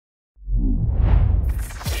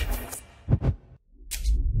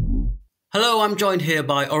Hello, I'm joined here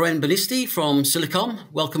by Oren Benisti from Silicom.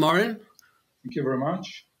 Welcome, Oren. Thank you very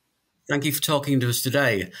much. Thank you for talking to us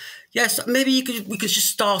today. Yes, maybe we could just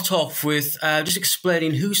start off with just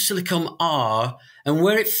explaining who Silicom are and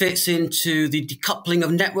where it fits into the decoupling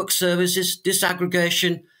of network services,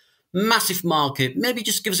 disaggregation, massive market. Maybe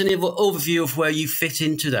just give us an overview of where you fit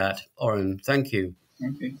into that, Oren. Thank you.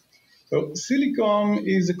 Okay. So Silicom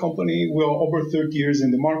is a company. We are over 30 years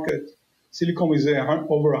in the market. Silicom is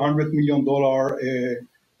over $100 million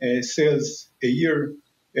sales a year.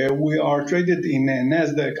 We are traded in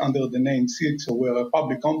NASDAQ under the name SILC, so we're a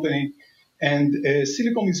public company. And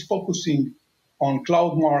Silicom is focusing on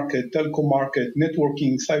cloud market, telco market,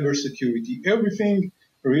 networking, cybersecurity, everything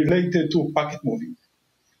related to packet moving.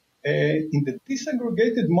 In the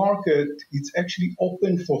disaggregated market, it's actually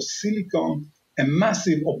open for Silicom a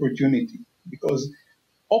massive opportunity because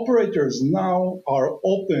operators now are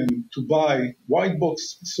open to buy white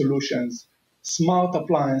box solutions, smart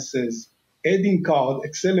appliances, adding card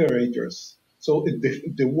accelerators. So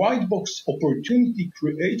the white box opportunity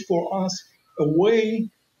creates for us a way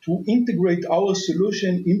to integrate our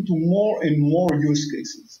solution into more and more use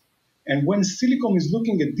cases. And when Silicom is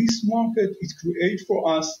looking at this market, it creates for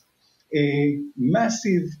us a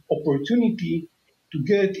massive opportunity to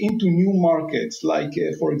get into new markets, like,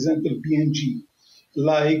 for example, BNG,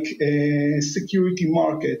 like security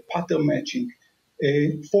market, pattern matching,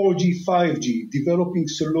 4G, 5G, developing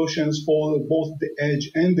solutions for both the edge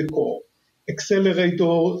and the core,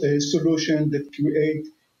 accelerator solution that create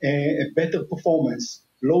a better performance,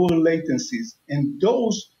 lower latencies, and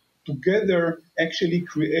those together actually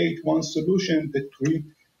create one solution that create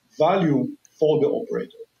value for the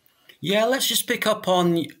operator. Yeah, let's just pick up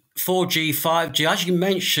on 4G, 5G. As you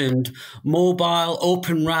mentioned, mobile,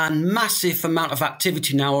 Open RAN, massive amount of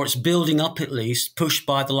activity now, or it's building up at least, pushed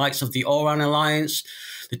by the likes of the O-RAN Alliance,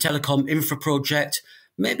 the Telecom Infra Project.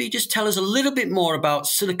 Maybe just tell us a little bit more about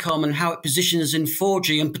Silicom and how it positions in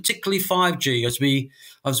 4G and particularly 5G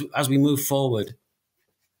as we move forward.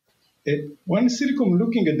 When Silicom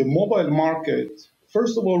looking at the mobile market,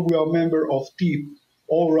 first of all, we are a member of TIP,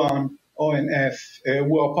 O-RAN, ONF.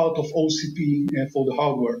 We are part of OCP for the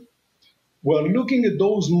hardware. We're looking at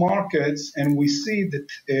those markets and we see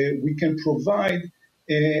that we can provide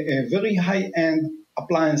a very high-end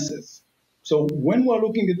appliances. So when we're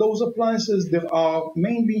looking at those appliances, there are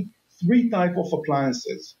mainly three types of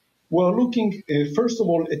appliances. We're looking, first of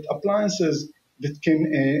all, at appliances that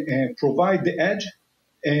can provide the edge,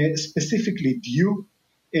 specifically DUE.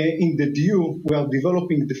 In the DUE, we are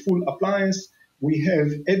developing the full appliance. We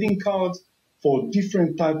have adding cards for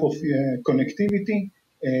different type of connectivity,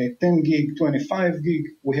 10 gig, 25 gig.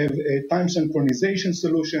 We have time synchronization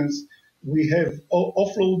solutions. We have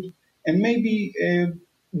offload. And maybe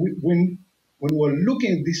when we're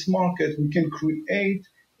looking at this market, we can create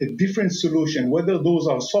a different solution, whether those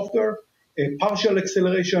are software, a partial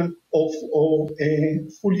acceleration or a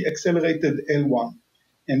fully accelerated L1.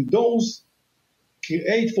 And those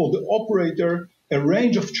create for the operator a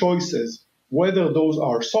range of choices, whether those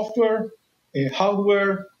are software,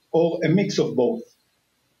 hardware, or a mix of both.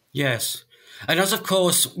 Yes. And as of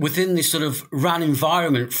course, within this sort of RAN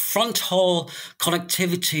environment, Fronthaul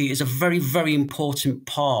connectivity is a very, very important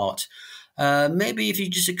part. Maybe if you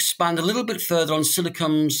just expand a little bit further on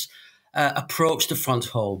Silicom's approach to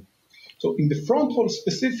Fronthaul. So in the Fronthaul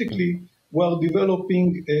specifically, we're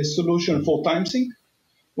developing a solution for TimeSync.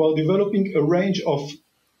 We're developing a range of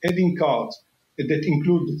adding cards that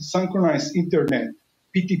include synchronized internet,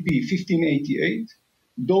 PTP 1588.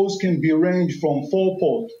 Those can be ranged from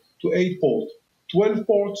 4-port to 8-port, 12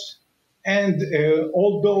 ports, and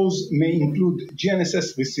all those may include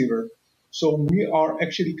GNSS receiver. So we are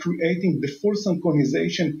actually creating the full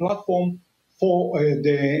synchronization platform for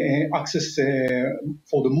the access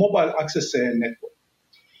for the mobile access network.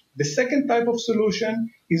 The second type of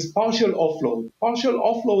solution is partial offload. Partial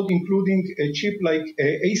offload including a chip like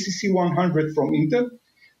ACC 100 from Intel.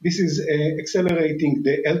 This is accelerating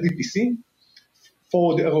the LDPC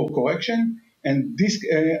for the error correction, and this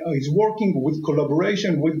is working with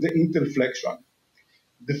collaboration with the Intel FlexRun.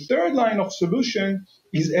 The third line of solution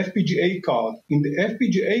is FPGA card. In the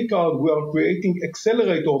FPGA card, we are creating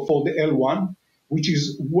accelerator for the L1, which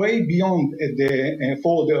is way beyond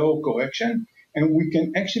for the error correction, and we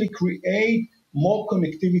can actually create more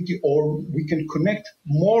connectivity, or we can connect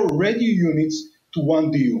more radio units to one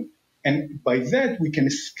DU. And by that, we can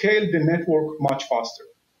scale the network much faster.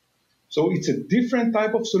 So it's a different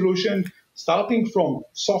type of solution, starting from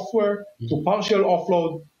software to partial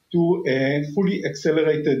offload to a fully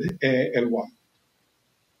accelerated L1.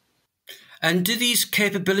 And do these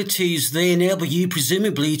capabilities, they enable you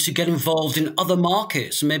presumably to get involved in other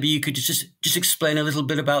markets? Maybe you could just explain a little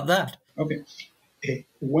bit about that. Okay.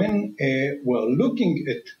 When we're looking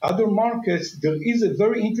at other markets, there is a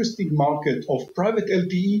very interesting market of private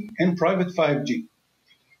LTE and private 5G.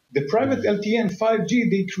 The private LTE and 5G,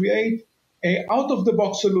 they create an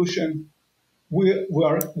out-of-the-box solution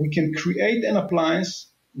where we can create an appliance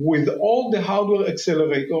with all the hardware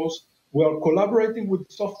accelerators. We are collaborating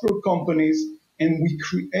with software companies, and we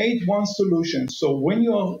create one solution. So when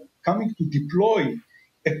you are coming to deploy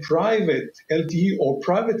a private LTE or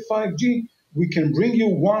private 5G, we can bring you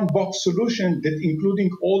one box solution that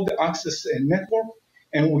including all the access and network,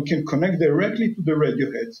 and we can connect directly to the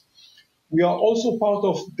radio heads. We are also part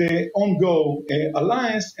of the OnGo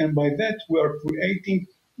Alliance, and by that we are creating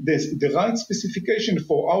the right specification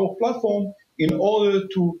for our platform in order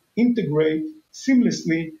to integrate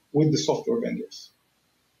seamlessly with the software vendors.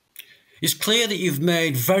 It's clear that you've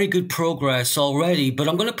made very good progress already, but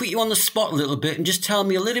I'm going to put you on the spot a little bit and just tell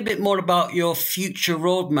me a little bit more about your future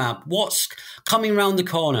roadmap. What's coming around the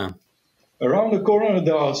corner? Around the corner,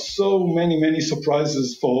 there are so many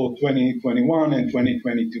surprises for 2021 and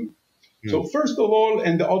 2022. So first of all,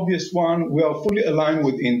 and the obvious one, we are fully aligned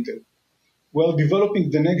with Intel. We are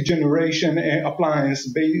developing the next generation appliance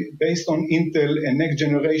based on Intel and next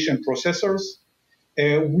generation processors.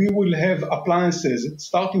 We will have appliances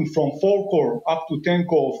starting from 4-core up to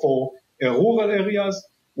 10-core for rural areas.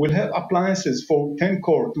 We'll have appliances for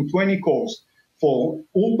 10-core to 20 cores for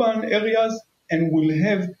urban areas, and we'll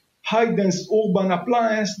have high-dense urban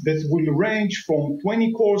appliance that will range from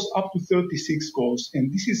 20 cores up to 36 cores.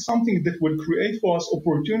 And this is something that will create for us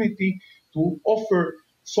opportunity to offer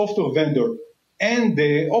software vendor and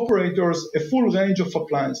the operators a full range of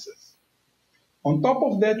appliances. On top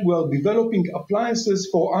of that, we are developing appliances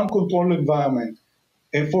for uncontrolled environment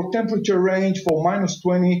and for temperature range for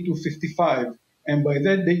 -20 to 55. And by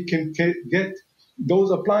that, they can get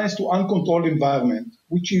those appliances to uncontrolled environment,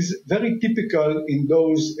 which is very typical in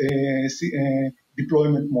those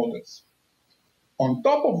deployment models. On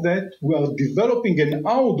top of that, we are developing an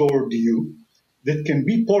outdoor DU that can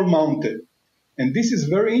be pole mounted. And this is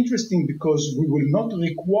very interesting because we will not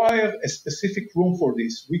require a specific room for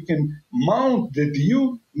this. We can mount the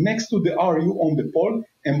DU next to the RU on the pole,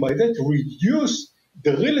 and by that reduce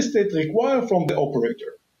the real estate required from the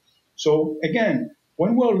operator. So again,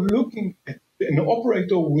 when we're looking at an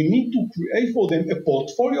operator, we need to create for them a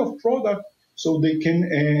portfolio of products so they can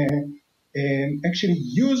actually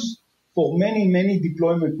use for many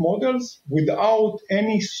deployment models without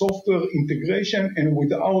any software integration and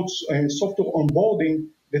without software onboarding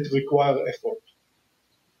that require effort.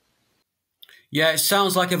 Yeah, it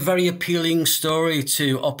sounds like a very appealing story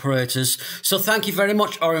to operators. So thank you very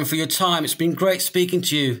much, Oren, for your time. It's been great speaking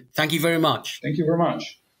to you. Thank you very much. Thank you very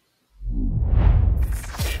much.